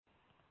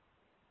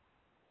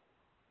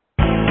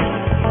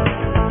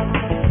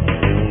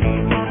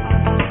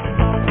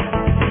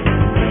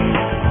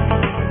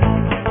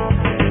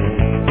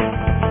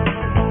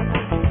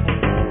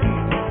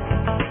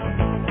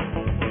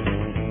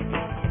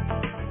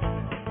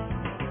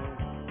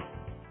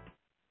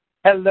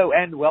Hello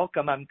and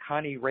welcome. I'm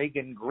Connie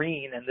Reagan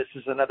Green, and this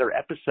is another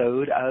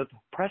episode of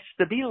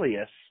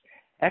Praestabilis,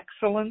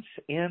 Excellence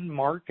in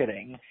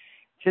Marketing.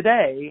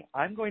 Today,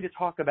 I'm going to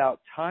talk about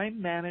time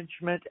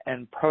management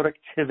and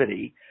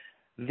productivity.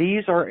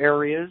 These are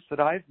areas that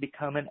I've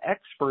become an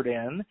expert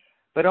in,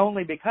 but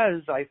only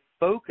because I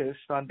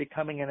focused on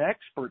becoming an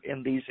expert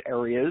in these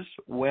areas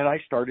when I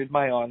started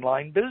my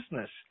online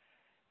business.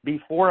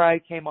 Before I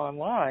came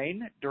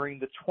online, during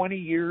the 20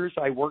 years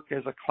I worked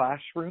as a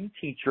classroom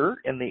teacher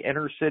in the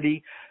inner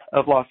city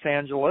of Los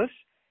Angeles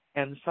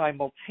and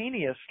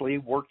simultaneously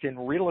worked in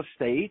real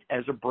estate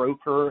as a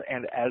broker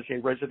and as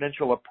a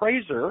residential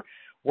appraiser,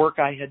 work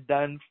I had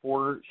done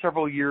for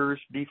several years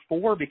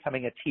before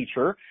becoming a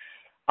teacher,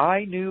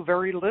 I knew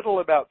very little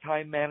about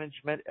time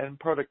management and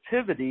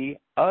productivity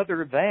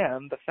other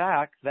than the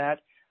fact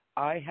that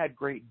I had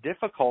great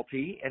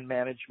difficulty in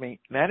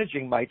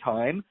managing my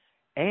time,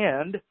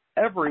 and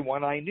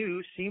everyone I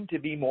knew seemed to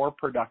be more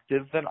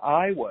productive than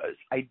I was.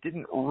 I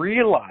didn't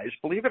realize,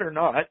 believe it or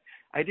not,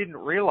 I didn't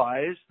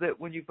realize that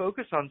when you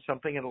focus on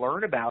something and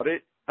learn about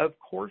it, of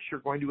course you're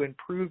going to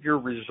improve your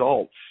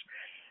results.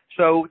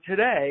 So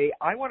today,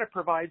 I want to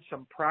provide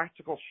some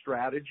practical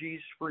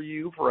strategies for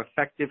you for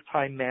effective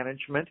time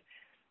management,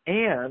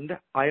 and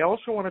I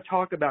also want to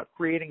talk about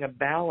creating a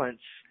balance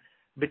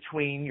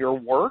between your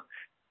work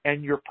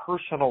and your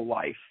personal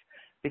life,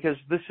 because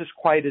this is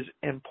quite as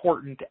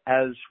important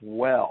as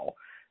well,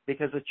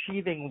 because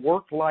achieving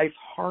work-life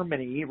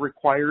harmony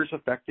requires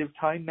effective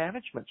time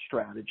management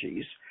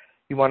strategies.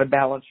 You want to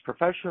balance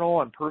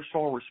professional and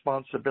personal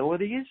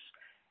responsibilities,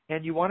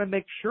 and you want to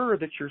make sure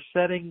that you're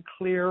setting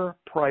clear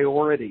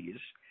priorities.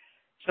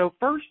 So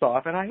first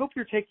off, and I hope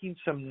you're taking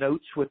some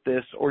notes with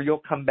this, or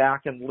you'll come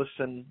back and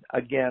listen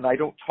again. I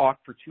don't talk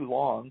for too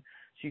long,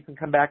 so you can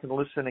come back and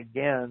listen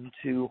again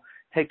to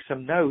take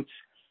some notes.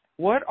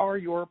 What are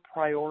your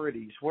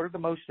priorities? What are the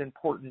most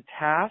important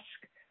tasks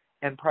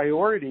and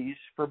priorities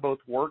for both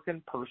work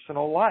and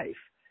personal life?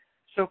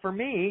 So for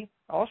me,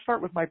 I'll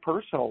start with my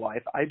personal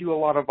life. I do a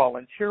lot of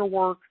volunteer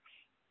work.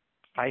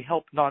 I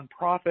help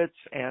nonprofits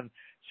and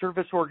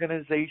service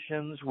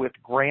organizations with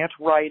grant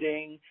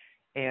writing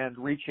and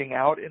reaching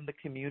out in the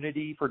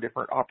community for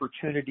different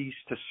opportunities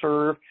to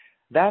serve.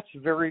 That's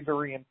very,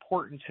 very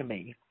important to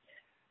me.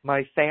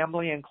 My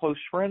family and close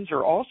friends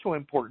are also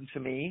important to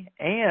me,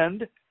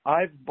 and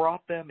I've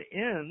brought them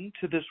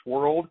into this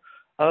world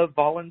of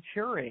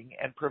volunteering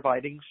and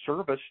providing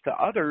service to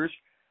others,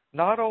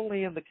 not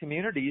only in the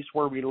communities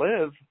where we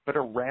live, but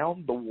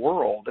around the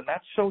world. And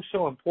that's so,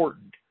 so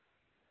important.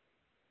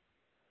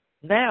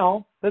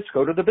 Now, let's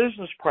go to the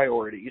business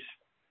priorities.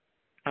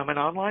 I'm an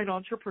online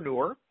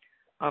entrepreneur.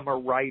 I'm a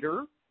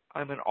writer.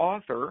 I'm an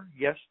author.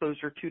 Yes, those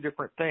are two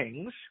different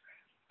things.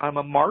 I'm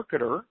a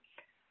marketer.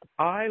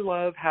 I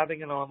love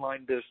having an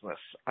online business.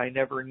 I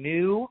never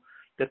knew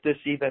that this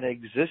even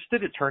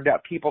existed. It turned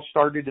out people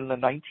started in the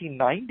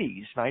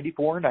 1990s,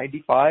 94,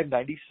 95,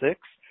 96.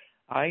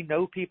 I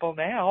know people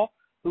now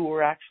who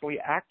were actually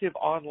active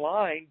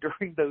online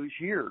during those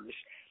years.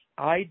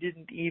 I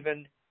didn't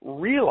even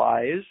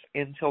realize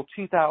until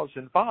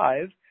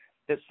 2005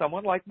 that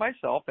someone like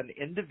myself, an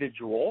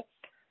individual,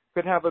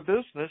 could have a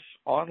business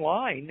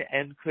online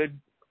and could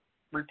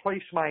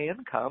replace my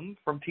income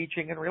from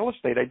teaching in real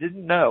estate. I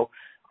didn't know.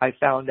 I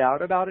found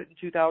out about it in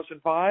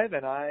 2005,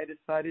 and I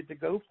decided to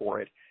go for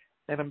it.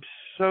 And I'm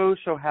so,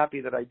 so happy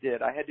that I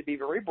did. I had to be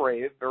very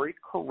brave, very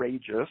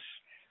courageous,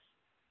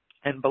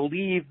 and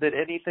believe that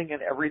anything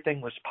and everything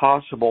was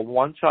possible.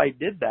 Once I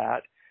did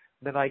that,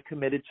 then I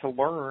committed to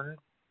learn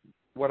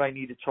what I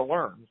needed to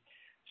learn.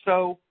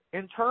 So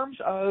in terms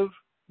of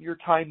your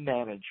time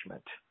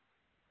management,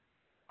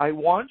 I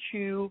want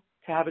you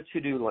to have a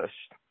to-do list.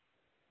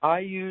 I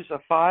use a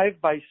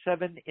 5 by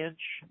 7 inch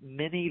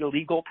mini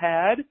legal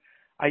pad.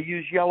 I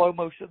use yellow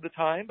most of the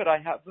time, but I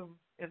have them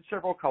in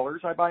several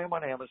colors. I buy them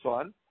on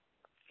Amazon.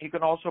 You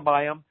can also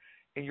buy them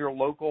in your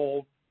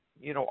local,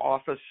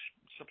 office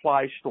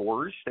supply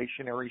stores,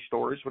 stationery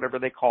stores, whatever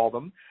they call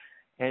them.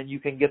 And you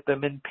can get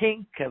them in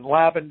pink and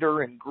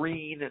lavender and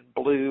green and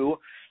blue,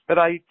 but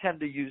I tend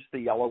to use the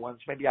yellow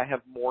ones. Maybe I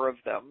have more of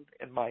them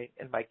in my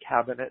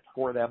cabinet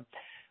for them.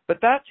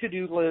 But that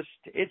to-do list,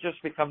 it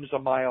just becomes a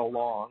mile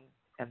long,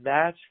 and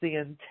that's the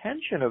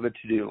intention of a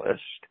to-do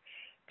list.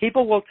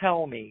 People will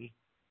tell me,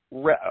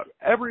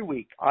 every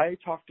week I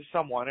talk to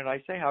someone and I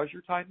say, how's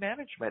your time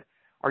management?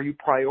 Are you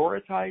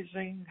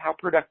prioritizing? How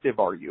productive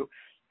are you?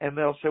 And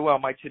they'll say, well,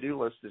 my to-do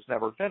list is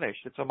never finished.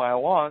 It's a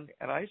mile long.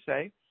 And I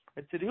say,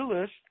 a to-do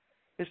list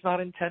is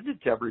not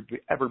intended to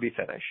ever be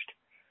finished.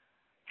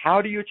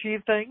 How do you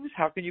achieve things?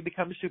 How can you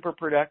become super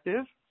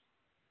productive?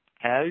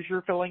 As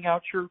you're filling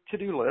out your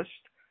to-do list,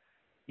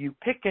 you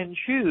pick and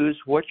choose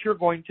what you're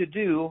going to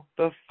do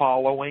the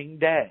following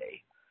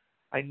day.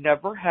 I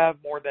never have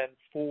more than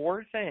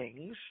 4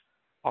 things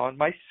on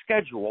my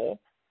schedule,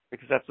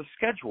 because that's a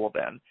schedule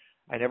then.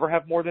 I never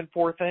have more than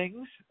 4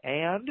 things,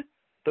 and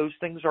those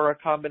things are a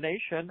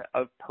combination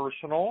of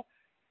personal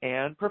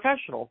and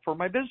professional for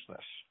my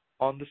business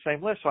on the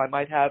same list. So I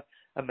might have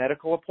a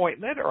medical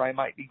appointment, or I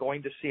might be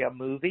going to see a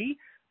movie,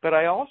 but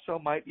I also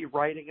might be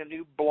writing a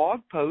new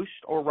blog post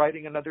or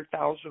writing another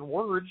 1,000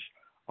 words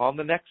on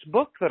the next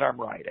book that I'm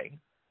writing.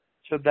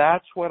 So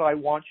that's what I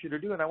want you to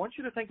do, and I want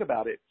you to think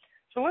about it.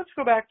 So let's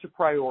go back to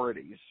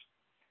priorities.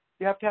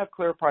 You have to have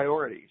clear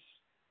priorities.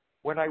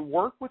 When I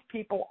work with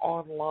people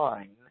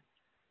online,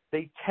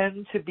 they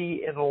tend to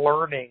be in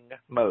learning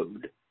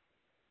mode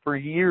for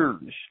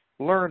years,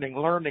 learning.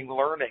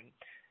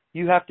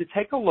 You have to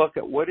take a look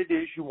at what it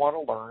is you want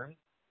to learn.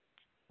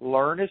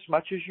 Learn as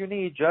much as you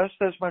need, just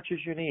as much as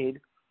you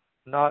need,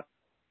 not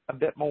a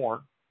bit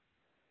more,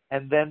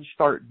 and then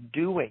start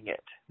doing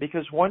it.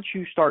 Because once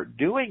you start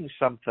doing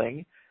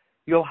something,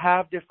 you'll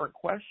have different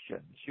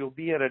questions. You'll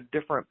be at a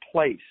different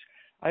place.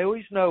 I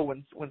always know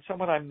when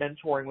someone I'm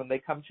mentoring, when they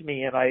come to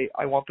me and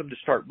I want them to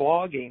start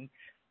blogging,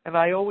 and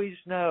I always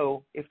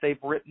know if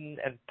they've written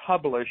and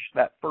published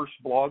that first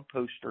blog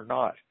post or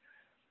not.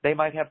 They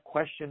might have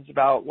questions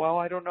about, well,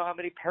 I don't know how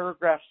many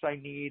paragraphs I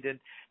need and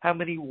how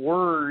many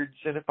words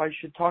and if I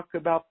should talk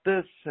about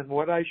this and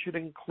what I should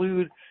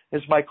include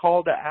as my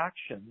call to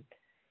action.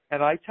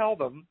 And I tell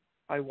them,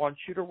 I want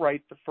you to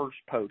write the first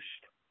post.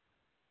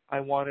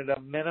 I wanted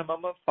a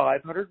minimum of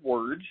 500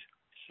 words.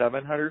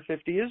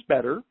 750 is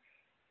better.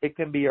 It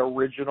can be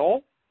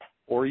original,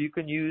 or you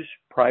can use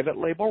private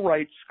label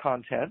rights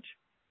content,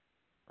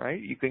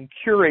 right? You can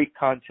curate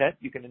content.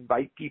 You can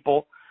invite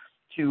people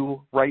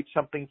to write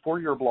something for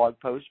your blog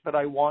post, but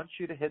I want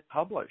you to hit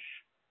publish.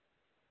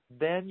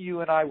 Then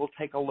you and I will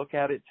take a look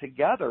at it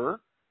together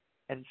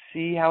and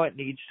see how it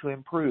needs to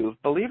improve.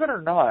 Believe it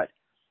or not,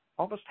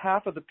 almost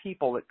half of the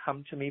people that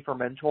come to me for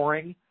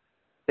mentoring,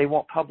 they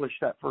won't publish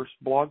that first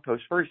blog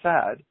post. Very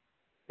sad,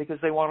 because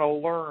they want to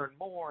learn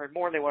more and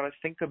more. They want to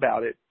think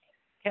about it.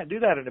 Can't do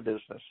that in a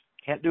business.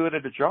 Can't do it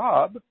at a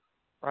job,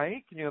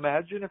 right? Can you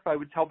imagine if I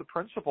would tell the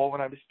principal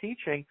when I was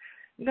teaching,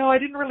 no, I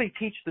didn't really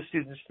teach the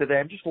students today.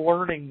 I'm just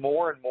learning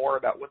more and more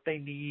about what they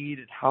need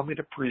and how I'm going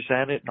to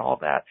present it and all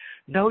that.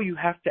 No, you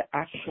have to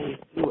actually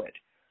do it.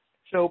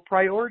 So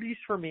priorities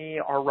for me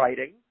are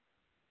writing,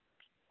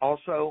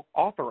 also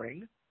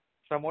authoring.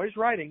 So I'm always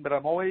writing, but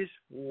I'm always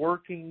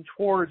working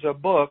towards a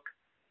book,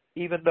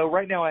 even though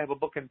right now I have a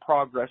book in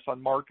progress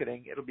on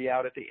marketing. It'll be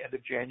out at the end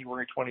of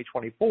January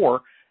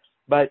 2024.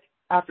 But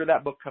after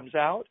that book comes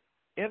out,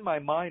 in my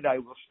mind, I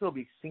will still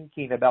be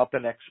thinking about the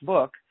next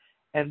book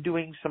and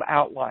doing some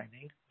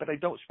outlining, but I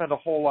don't spend a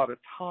whole lot of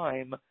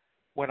time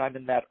when I'm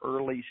in that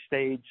early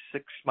stage,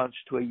 6 months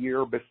to a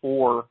year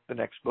before the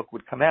next book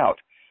would come out.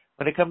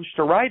 When it comes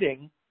to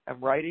writing, I'm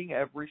writing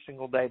every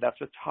single day.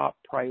 That's a top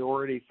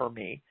priority for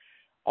me.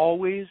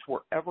 Always,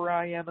 wherever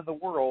I am in the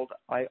world,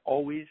 I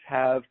always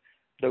have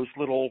those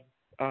little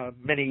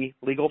mini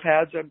legal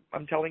pads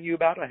I'm telling you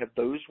about. I have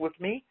those with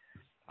me.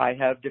 I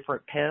have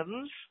different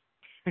pens.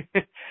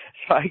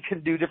 So I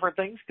can do different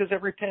things because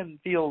every pen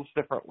feels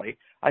differently.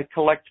 I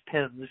collect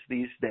pens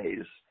these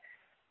days.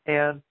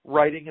 And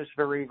writing is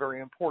very,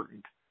 very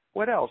important.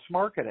 What else?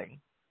 Marketing.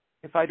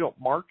 If I don't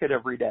market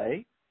every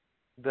day,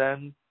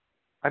 then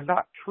I'm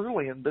not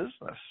truly in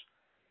business.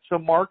 So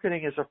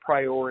marketing is a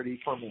priority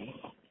for me.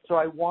 So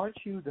I want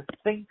you to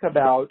think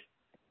about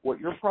what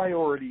your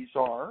priorities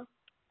are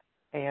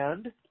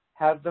and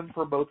have them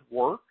for both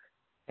work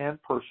and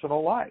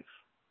personal life.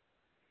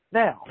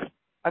 Now,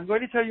 I'm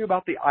going to tell you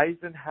about the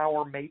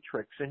Eisenhower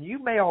matrix, and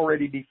you may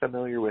already be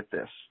familiar with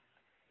this.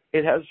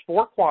 It has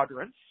 4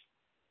 quadrants.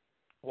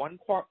 One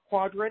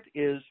quadrant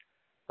is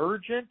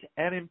urgent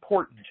and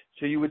important,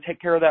 so you would take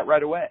care of that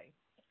right away.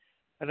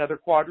 Another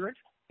quadrant,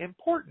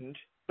 important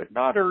but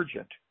not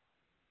urgent,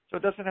 so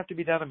it doesn't have to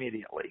be done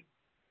immediately.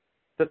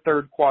 The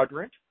third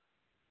quadrant,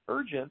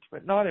 urgent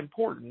but not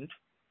important.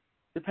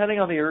 Depending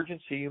on the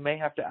urgency, you may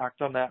have to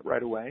act on that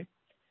right away.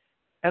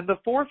 And the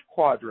fourth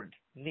quadrant,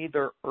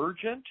 neither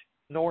urgent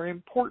nor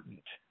important.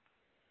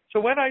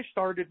 So when I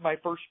started my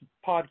first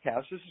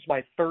podcast, this is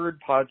my 3rd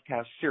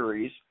podcast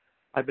series.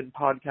 I've been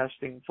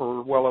podcasting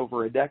for well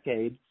over a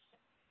decade.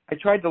 I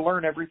tried to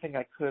learn everything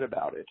I could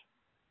about it.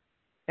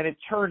 And it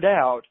turned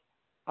out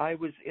I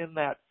was in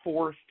that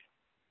 4th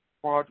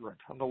quadrant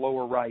on the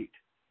lower right,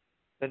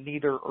 the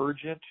neither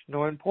urgent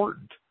nor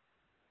important.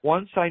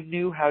 Once I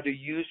knew how to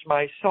use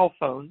my cell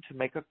phone to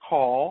make a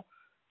call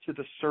to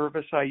the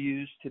service I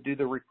use to do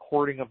the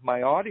recording of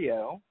my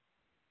audio,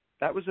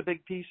 that was a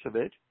big piece of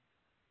it.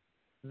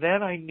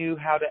 Then I knew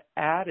how to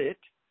add it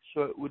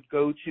so it would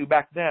go to,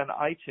 back then,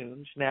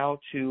 iTunes, now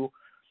to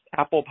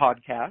Apple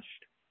Podcast,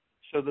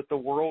 so that the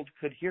world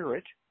could hear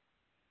it.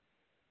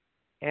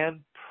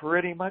 And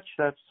pretty much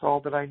that's all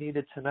that I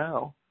needed to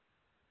know.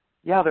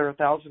 Yeah, there are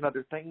 1,000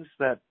 other things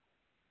that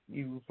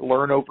you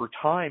learn over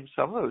time,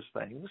 some of those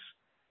things.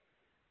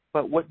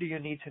 But what do you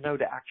need to know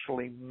to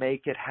actually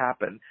make it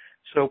happen?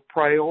 So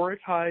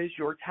prioritize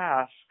your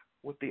task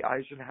with the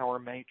Eisenhower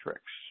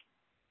matrix.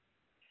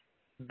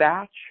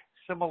 Batch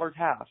similar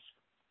tasks.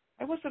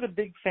 I wasn't a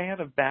big fan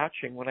of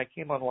batching when I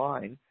came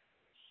online.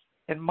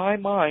 In my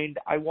mind,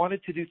 I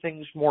wanted to do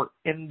things more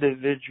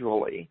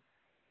individually,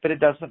 but it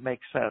doesn't make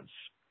sense.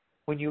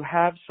 When you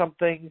have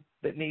something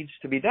that needs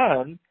to be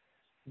done,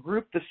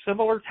 group the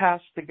similar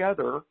tasks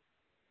together,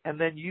 and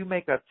then you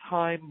make a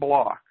time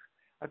block.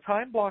 A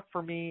time block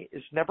for me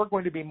is never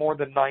going to be more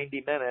than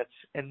 90 minutes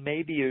and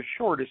maybe as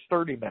short as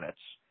 30 minutes.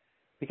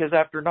 Because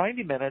after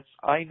 90 minutes,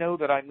 I know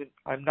that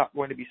I'm not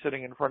going to be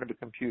sitting in front of a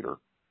computer.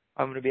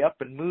 I'm going to be up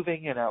and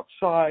moving and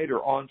outside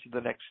or on to the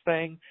next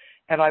thing.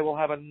 And I will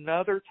have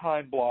another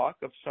time block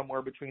of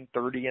somewhere between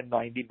 30 and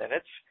 90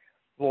 minutes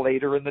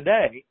later in the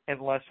day,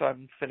 unless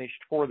I'm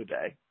finished for the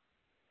day.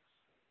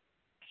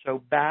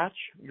 So batch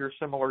your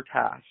similar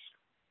tasks.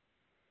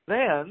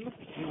 Then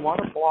you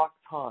want to block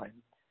time.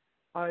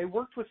 I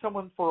worked with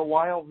someone for a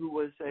while who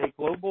was a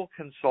global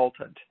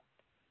consultant,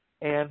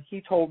 and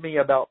he told me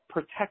about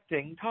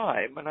protecting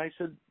time. And I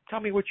said,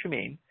 tell me what you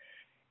mean.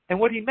 And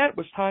what he meant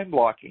was time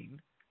blocking.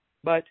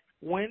 But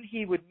when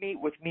he would meet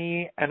with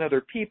me and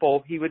other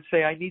people, he would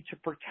say, I need to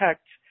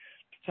protect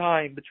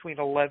time between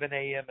 11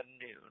 a.m. and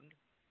noon.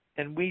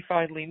 And we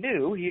finally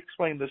knew, he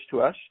explained this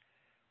to us,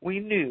 we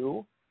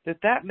knew that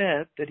that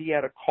meant that he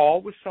had a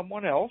call with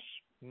someone else,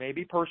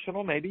 maybe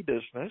personal, maybe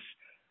business,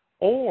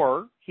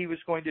 or he was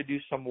going to do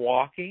some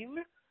walking,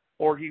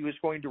 or he was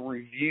going to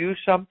review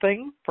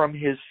something from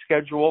his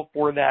schedule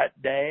for that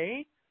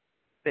day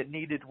that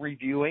needed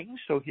reviewing,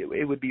 so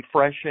it would be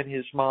fresh in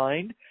his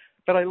mind.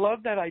 But I love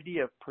that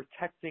idea of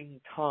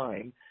protecting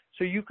time.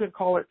 So you could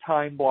call it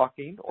time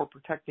blocking or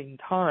protecting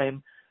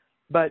time,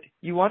 but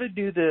you want to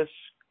do this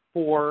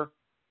for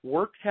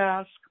work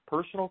tasks,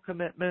 personal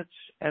commitments,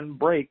 and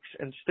breaks,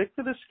 and stick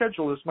to the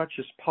schedule as much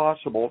as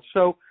possible.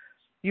 So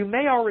you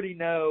may already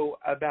know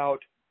about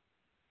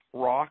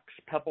rocks,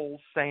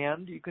 pebbles,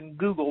 sand. You can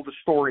Google the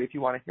story if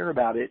you want to hear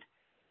about it.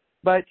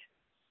 But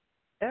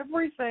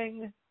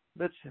everything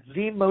that's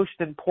the most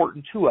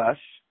important to us,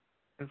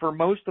 and for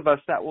most of us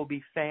that will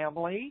be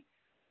family,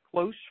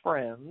 close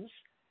friends,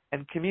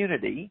 and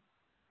community,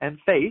 and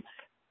faith.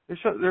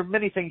 There are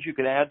many things you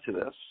could add to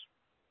this.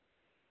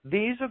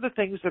 These are the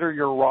things that are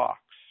your rocks.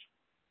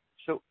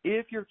 So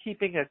if you're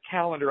keeping a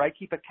calendar, I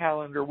keep a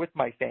calendar with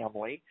my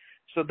family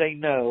so they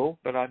know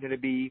that I'm going to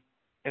be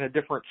in a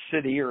different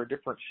city or a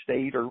different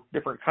state or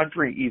different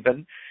country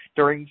even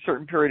during a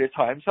certain period of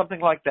time, something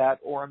like that,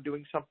 or I'm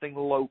doing something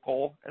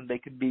local and they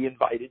can be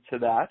invited to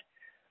that.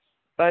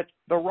 But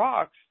the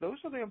rocks, those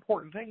are the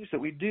important things that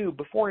we do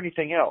before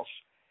anything else.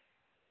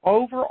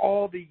 Over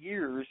all the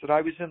years that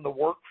I was in the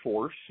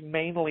workforce,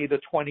 mainly the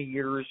 20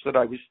 years that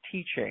I was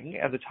teaching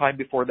and the time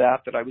before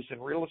that I was in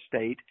real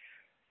estate,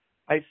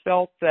 I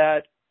felt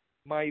that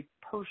my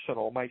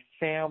personal, my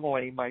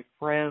family, my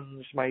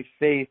friends, my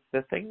faith,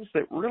 the things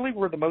that really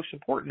were the most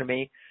important to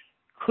me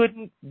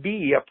couldn't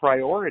be a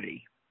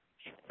priority.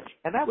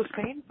 And that was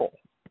painful.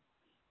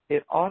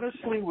 It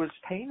honestly was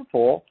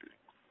painful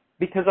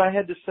because I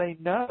had to say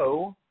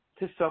no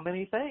to so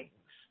many things.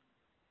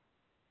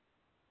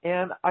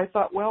 And I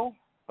thought, well,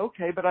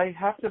 okay, but I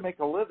have to make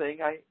a living.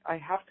 I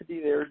have to be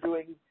there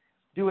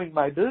doing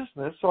my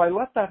business. So I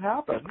let that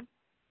happen.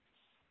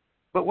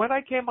 But when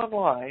I came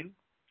online,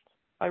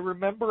 I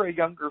remember a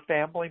younger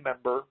family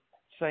member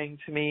saying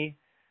to me,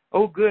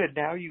 oh, good,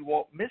 now you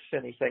won't miss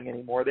anything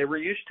anymore. They were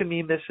used to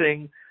me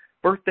missing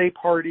birthday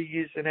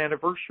parties and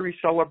anniversary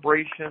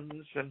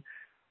celebrations, and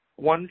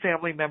one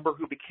family member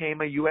who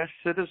became a U.S.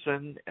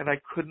 citizen, and I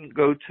couldn't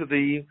go to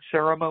the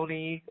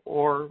ceremony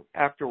or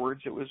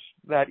afterwards. It was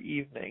that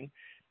evening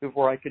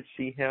before I could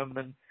see him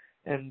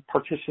and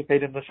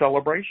participate in the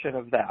celebration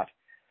of that.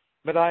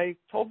 But I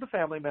told the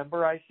family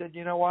member, I said,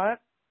 you know what?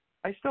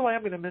 I still am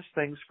going to miss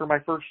things for my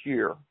first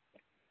year.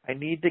 I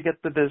need to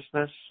get the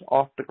business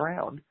off the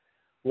ground.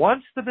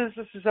 Once the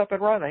business is up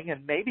and running,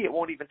 and maybe it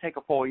won't even take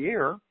a full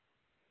year,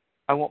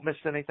 I won't miss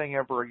anything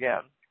ever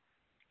again.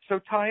 So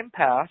time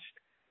passed,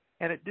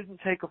 and it didn't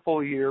take a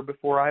full year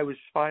before I was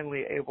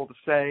finally able to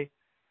say,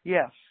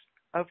 yes,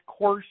 of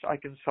course I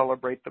can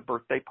celebrate the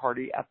birthday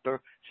party at the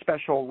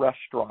special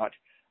restaurant.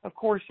 Of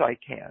course I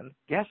can.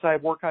 Yes, I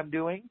have work I'm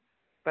doing,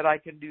 but I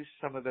can do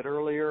some of it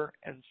earlier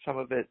and some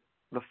of it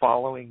the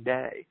following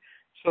day.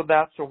 So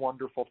that's a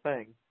wonderful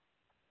thing.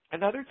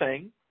 Another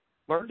thing,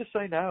 learn to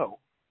say no.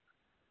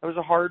 That was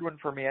a hard one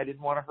for me. I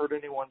didn't want to hurt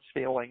anyone's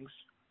feelings.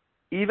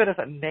 Even if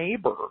a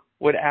neighbor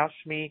would ask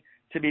me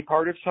to be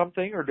part of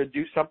something or to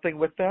do something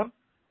with them,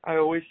 I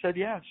always said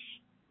yes.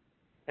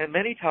 And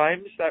many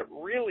times that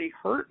really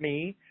hurt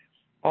me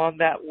on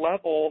that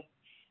level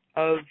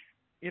of,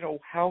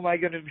 how am I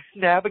going to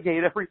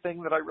navigate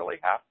everything that I really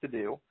have to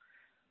do?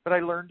 But I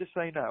learned to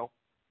say no.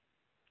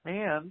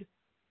 And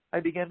I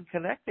began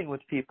connecting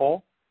with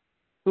people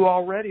who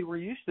already were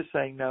used to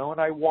saying no, and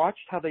I watched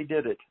how they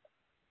did it.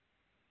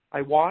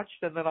 I watched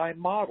and then I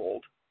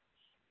modeled.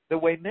 The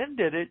way men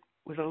did it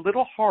was a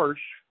little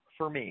harsh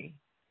for me.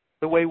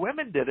 The way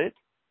women did it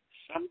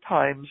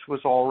sometimes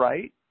was all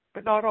right,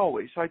 but not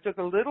always. So I took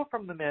a little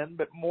from the men,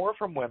 but more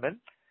from women,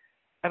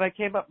 and I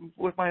came up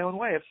with my own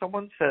way. If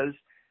someone says,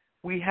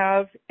 we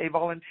have a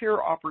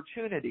volunteer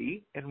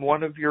opportunity in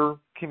one of your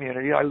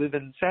community. I live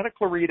in Santa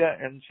Clarita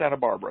and Santa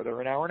Barbara. They're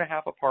an hour and a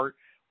half apart.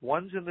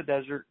 One's in the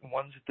desert and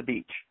one's at the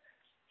beach.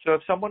 So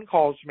if someone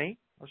calls me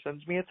or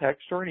sends me a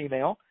text or an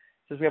email,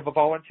 says we have a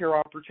volunteer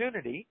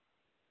opportunity,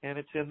 and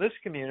it's in this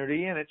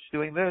community, and it's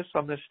doing this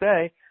on this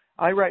day,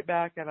 I write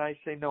back and I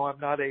say, no, I'm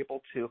not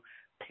able to.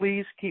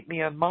 Please keep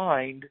me in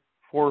mind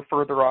for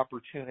further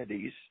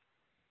opportunities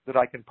that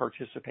I can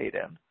participate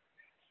in.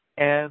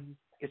 And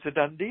it's a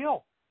done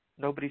deal.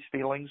 Nobody's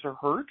feelings are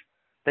hurt.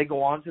 They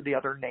go on to the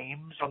other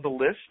names on the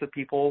list of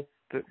people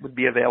that would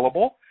be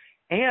available.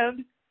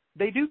 And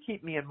they do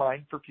keep me in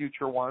mind for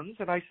future ones.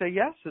 And I say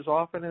yes as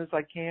often as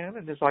I can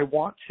and as I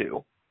want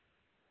to.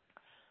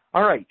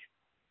 All right,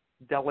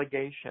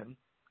 delegation.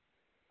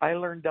 I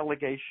learned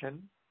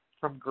delegation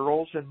from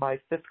girls in my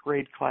 5th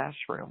grade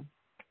classroom.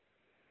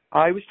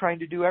 I was trying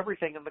to do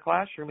everything in the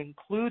classroom,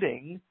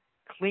 including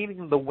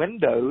cleaning the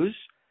windows,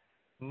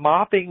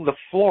 mopping the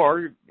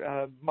floor,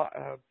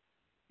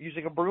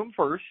 using a broom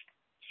first,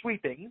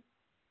 sweeping,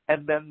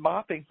 and then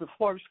mopping the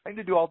floor. I was trying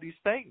to do all these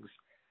things.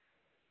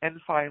 And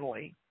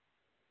finally,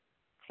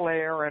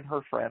 Claire and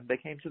her friend, they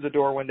came to the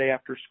door one day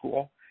after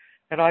school,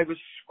 and I was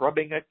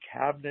scrubbing a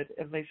cabinet,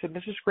 and they said,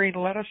 Mrs. Green,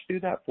 let us do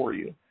that for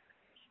you.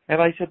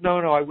 And I said, no,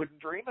 I wouldn't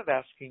dream of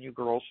asking you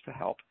girls to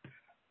help.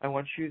 I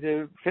want you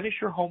to finish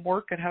your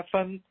homework and have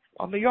fun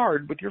on the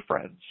yard with your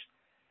friends.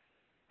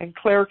 And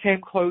Claire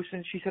came close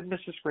and she said,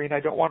 Mrs. Green, I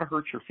don't want to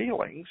hurt your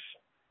feelings,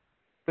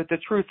 but the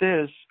truth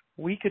is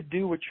we could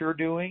do what you're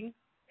doing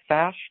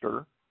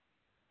faster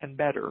and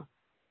better.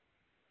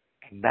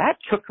 And that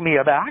took me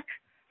aback.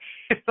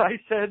 And I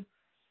said,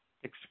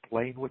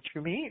 explain what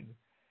you mean.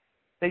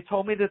 They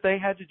told me that they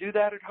had to do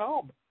that at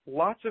home.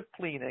 Lots of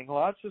cleaning,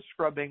 lots of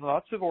scrubbing,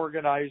 lots of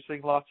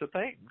organizing, lots of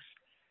things.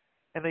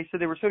 And they said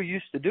they were so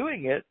used to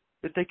doing it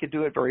that they could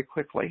do it very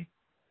quickly.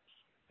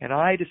 And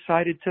I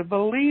decided to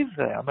believe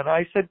them. And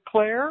I said,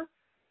 Claire,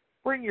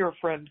 bring your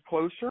friend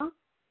closer.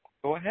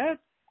 Go ahead.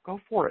 Go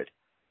for it.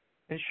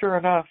 And sure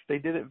enough, they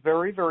did it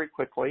very, very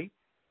quickly.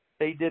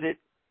 They did it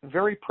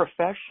very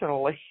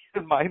professionally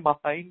in my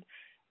mind.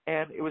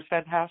 And it was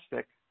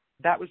fantastic.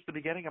 That was the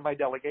beginning of my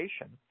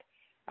delegation.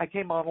 I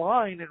came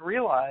online and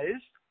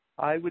realized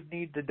I would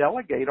need to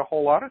delegate a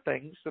whole lot of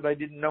things that I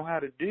didn't know how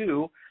to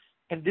do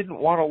and didn't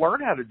want to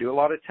learn how to do. A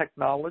lot of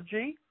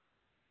technology,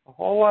 a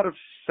whole lot of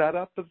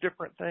setup of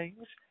different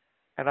things,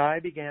 and I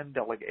began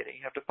delegating.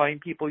 You have to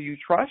find people you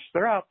trust.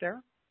 They're out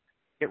there.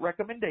 Get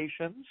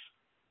recommendations.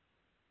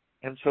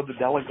 And so the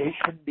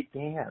delegation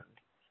began.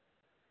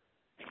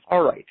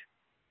 All right.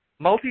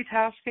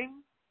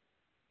 Multitasking,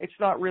 it's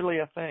not really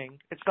a thing.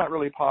 It's not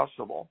really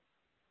possible.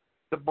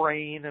 The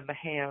brain and the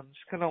hands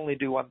can only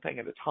do one thing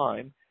at a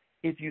time.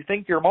 If you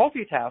think you're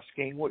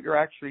multitasking, what you're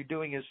actually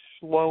doing is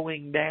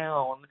slowing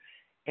down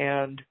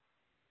and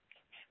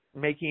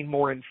making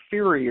more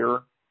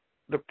inferior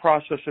the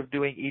process of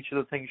doing each of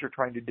the things you're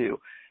trying to do.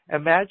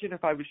 Imagine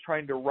if I was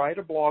trying to write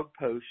a blog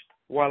post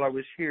while I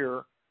was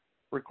here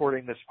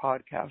recording this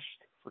podcast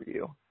for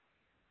you.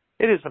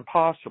 It is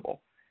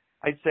impossible.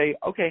 I'd say,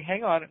 okay,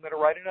 hang on, I'm going to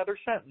write another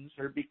sentence.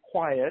 There'd be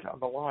quiet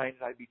on the line,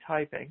 and I'd be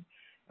typing.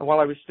 And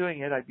while I was doing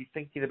it, I'd be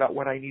thinking about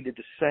what I needed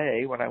to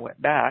say when I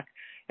went back.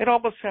 It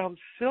almost sounds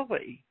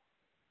silly.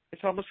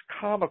 It's almost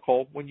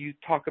comical when you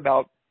talk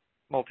about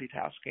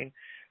multitasking.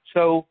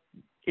 So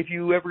if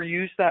you ever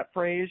use that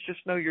phrase,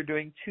 just know you're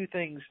doing two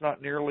things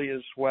not nearly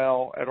as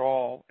well at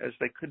all as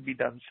they could be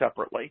done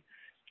separately.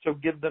 So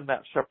give them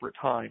that separate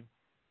time.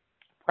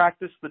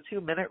 Practice the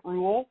 2-minute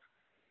rule.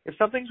 If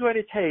something's going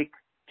to take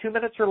 2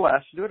 minutes or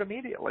less, do it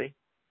immediately.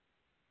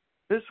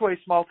 This way,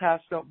 small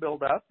tasks don't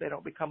build up. They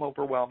don't become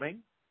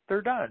overwhelming.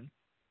 They're done.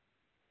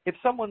 If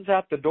someone's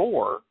at the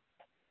door,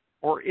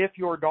 or if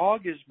your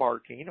dog is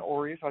barking,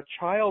 or if a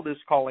child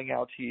is calling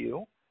out to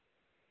you,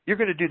 you're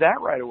going to do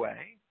that right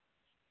away.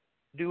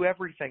 Do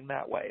everything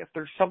that way. If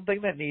there's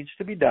something that needs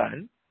to be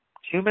done,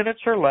 2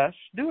 minutes or less,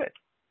 do it.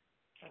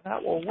 And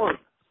that will work.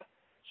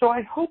 So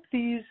I hope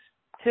these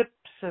tips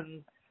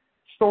and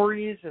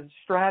stories and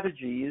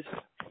strategies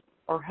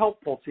are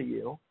helpful to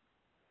you,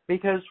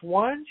 because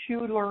once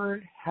you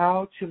learn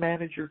how to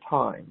manage your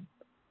time,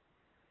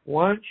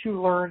 once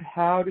you learn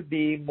how to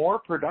be more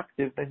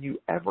productive than you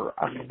ever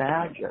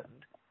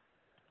imagined,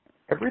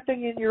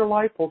 everything in your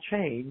life will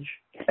change.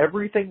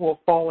 Everything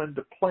will fall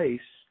into place.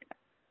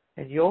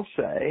 And you'll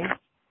say,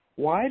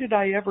 why did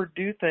I ever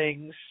do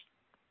things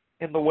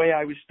in the way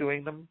I was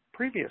doing them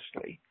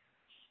previously?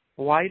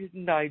 Why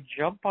didn't I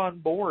jump on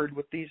board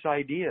with these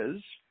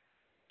ideas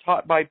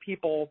taught by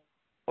people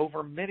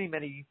over many,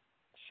 many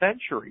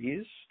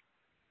centuries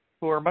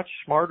who are much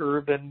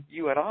smarter than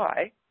you and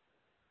I?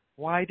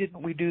 Why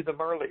didn't we do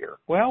them earlier?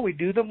 Well, we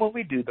do them when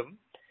we do them,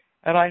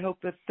 and I hope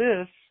that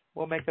this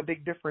will make a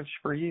big difference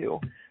for you.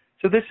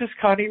 So this is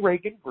Connie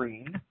Reagan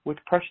Green with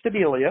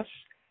Praestabilis,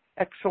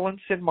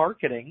 Excellence in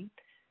Marketing.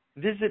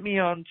 Visit me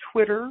on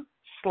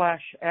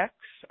Twitter/X.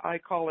 I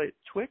call it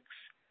Twix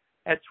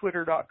at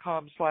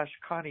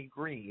twitter.com/Connie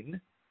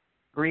Green.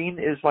 Green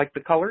is like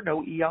the color,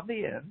 no E on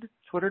the end.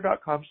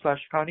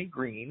 Twitter.com/Connie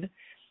Green.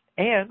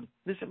 And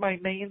visit my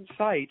main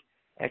site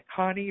at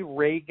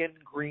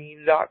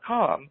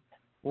ConnieReaganGreen.com.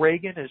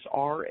 Reagan is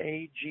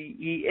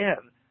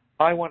R-A-G-E-N.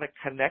 I want to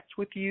connect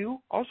with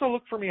you. Also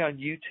look for me on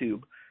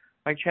YouTube.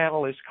 My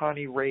channel is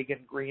Connie Reagan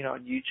Green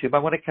on YouTube. I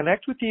want to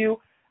connect with you.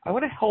 I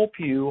want to help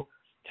you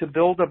to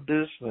build a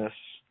business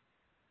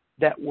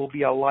that will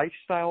be a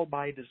lifestyle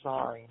by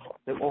design,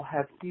 that will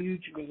have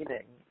huge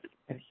meaning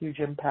and huge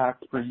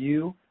impact for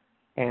you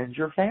and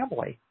your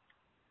family.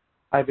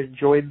 I've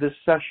enjoyed this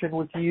session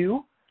with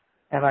you,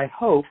 and I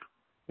hope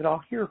that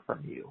I'll hear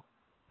from you.